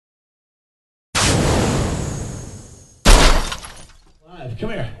Come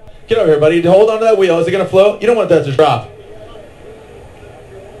here. Get over here, buddy. Hold on to that wheel. Is it going to float? You don't want that to drop.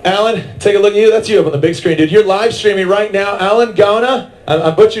 Alan, take a look at you. That's you up on the big screen, dude. You're live streaming right now. Alan Gauna.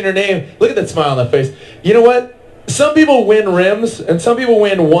 I'm butchering your name. Look at that smile on that face. You know what? Some people win rims, and some people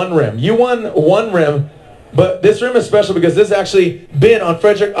win one rim. You won one rim, but this rim is special because this has actually been on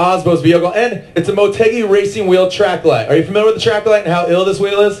Fredric Aasbo's vehicle, and it's a Motegi racing wheel track light. Are you familiar with the track light and how ill this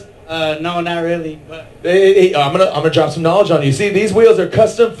wheel is? No, not really. But I'm gonna drop some knowledge on you. See, these wheels are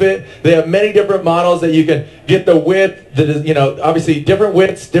custom fit. They have many different models that you can get the width. That is, obviously different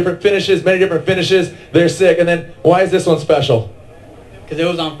widths, different finishes, many different finishes. They're sick. And then why is this one special? Because it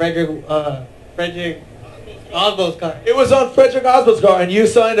was on Fredric Aasbo's car. It was on Fredric Aasbo's car, and you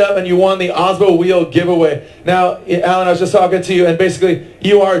signed up and you won the Aasbo wheel giveaway. Now, Alan, I was just talking to you, and basically,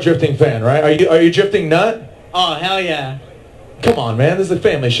 you are a drifting fan, right? Are you drifting nut? Oh, hell yeah. Come on, man. This is a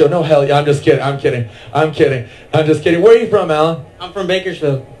family show. No, hell yeah. I'm just kidding. I'm kidding. Where are you from, Alan? I'm from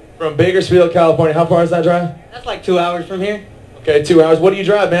Bakersfield. From Bakersfield, California. How far is that drive? That's like 2 hours from here. Okay, 2 hours. What do you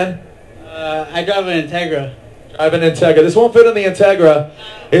drive, man? I drive an Integra. Drive an Integra. This won't fit on the Integra.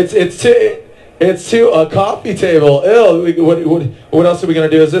 It's to a coffee table. Ew. What else are we going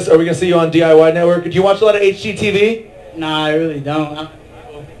to do? Are we going to see you on DIY Network? Do you watch a lot of HGTV? Nah, I really don't.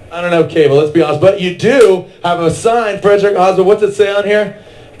 I don't have cable, let's be honest. But you do have a sign, Fredric Aasbo. What's it say on here?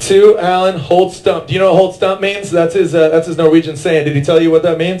 To Alan Hold Stump. Do you know what Hold Stump means? That's his Norwegian saying. Did he tell you what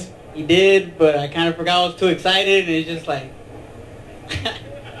that means? He did, but I kind of forgot. I was too excited, and it's just like...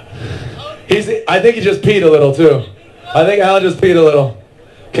 I think he just peed a little, too. I think Alan just peed a little.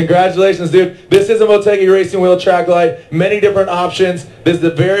 Congratulations, dude. This is a Motegi racing wheel track light. Many different options. This is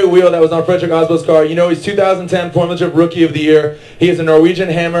the very wheel that was on Fredric Aasbo's car. You know, he's 2010 Formula Drift Rookie of the Year. He is a Norwegian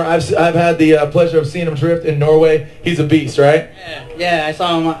hammer. I've had the pleasure of seeing him drift in Norway. He's a beast, right? Yeah, I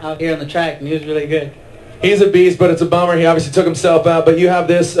saw him out here on the track, and he was really good. He's a beast, but it's a bummer. He obviously took himself out. But you have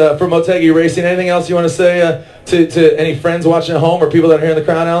this for Motegi Racing. Anything else you want to say to any friends watching at home or people that are here in the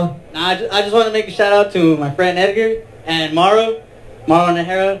crowd, Alan? Nah, I just want to make a shout out to my friend Edgar and Maro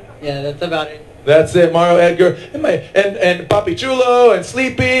Nahara. Yeah, that's about it. That's it, Maro, Edgar, and Papi Chulo and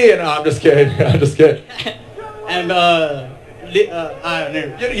Sleepy, and I'm just kidding. I'm just kidding. And I don't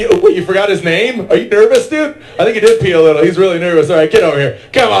know. Wait, you forgot his name? Are you nervous, dude? I think he did pee a little. He's really nervous. All right, get over here.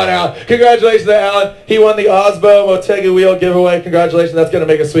 Come on, Alan. Congratulations to Alan. He won the Aasbo Motegi wheel giveaway. Congratulations. That's going to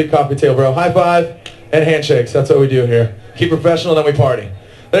make a sweet coffee table, bro. High five and handshakes. That's what we do here. Keep professional, then we party.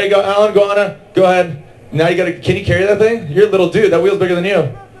 There you go, Alan. Go ahead. Now you gotta. Can you carry that thing? You're a little dude. That wheel's bigger than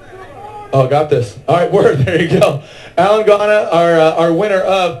you. Oh, got this. All right, word. There you go. Alan Gauna, our winner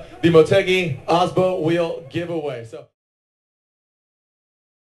of the Motegi Aasbo wheel giveaway. So.